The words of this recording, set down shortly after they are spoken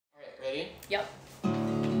Ready? Yep.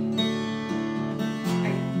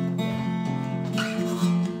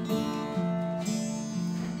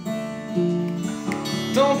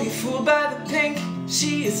 Don't be fooled by the pink.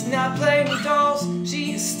 She is not playing with dolls.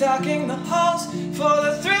 She is stalking the halls for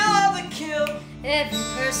the thrill of the kill. Every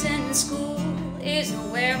person in school is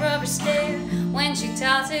aware of her stare. When she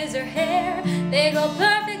tosses her hair, they go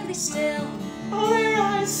perfectly still. All your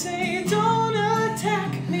eyes say, don't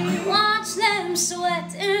attack me. Watch them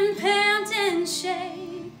sweat and pant and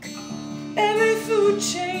shake. Every food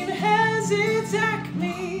chain has its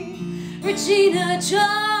acme. Regina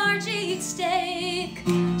George eats steak.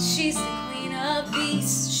 She's the queen of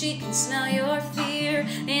beasts. She can smell your fear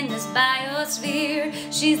in this biosphere.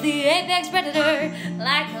 She's the apex predator,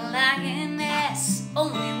 like a lioness,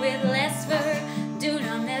 only with less fur. Do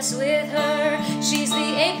not mess with her. She's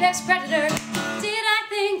the apex predator. Did I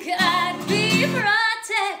think I'd be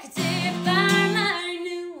protected by my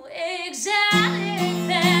new exotic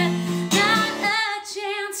pet? Not a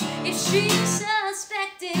chance if she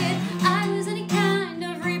suspected I was any kind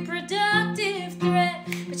of reproductive threat.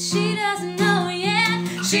 But she doesn't know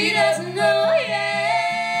yet. She doesn't know yet.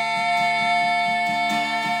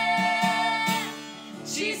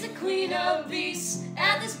 She's the queen of beasts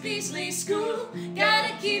at this beastly school.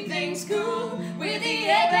 Gotta keep things cool with the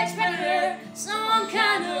apex predator. Some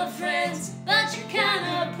kind of friends, but you're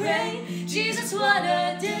kind of prey. Jesus, what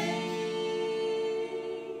a day.